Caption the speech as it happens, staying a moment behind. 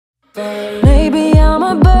Maybe I'm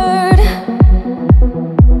a bird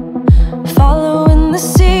following the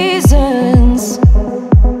seasons.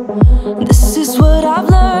 This is what I've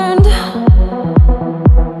learned.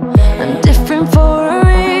 I'm different for a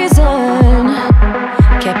reason.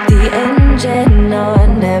 Kept the engine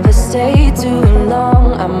on, never stayed too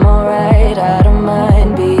long. I'm alright, I don't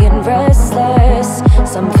mind being restless.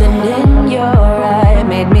 Something in your eye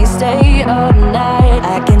made me stay up night.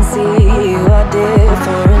 I can see you are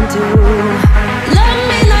different too. Love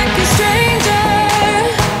me like a stranger,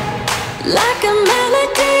 like a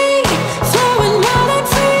melody flowing wild and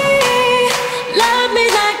free. Love me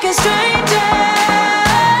like a stranger,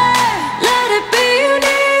 let it be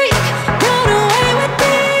unique. Run away with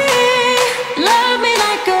me. Love me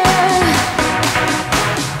like a,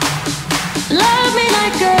 love me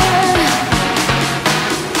like a,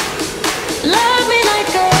 love me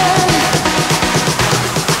like a,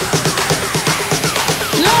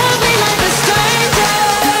 love me like a stranger.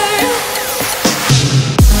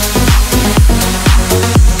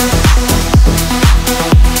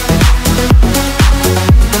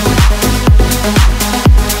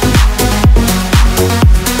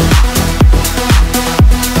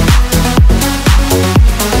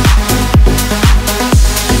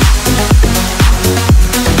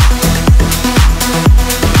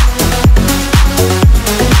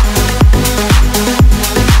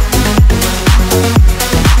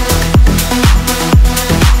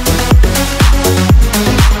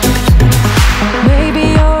 Maybe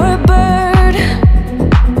you're a bird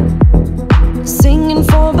singing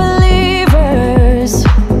for believers,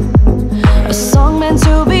 a song meant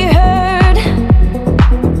to be heard,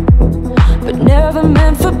 but never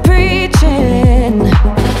meant for preaching.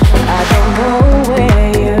 I don't know where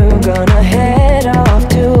you're gonna head off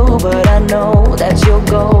to, but I know that you'll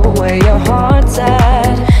go where your heart's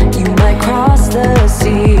at. You might cross the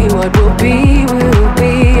sea, what will be, will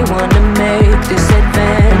be. Wanna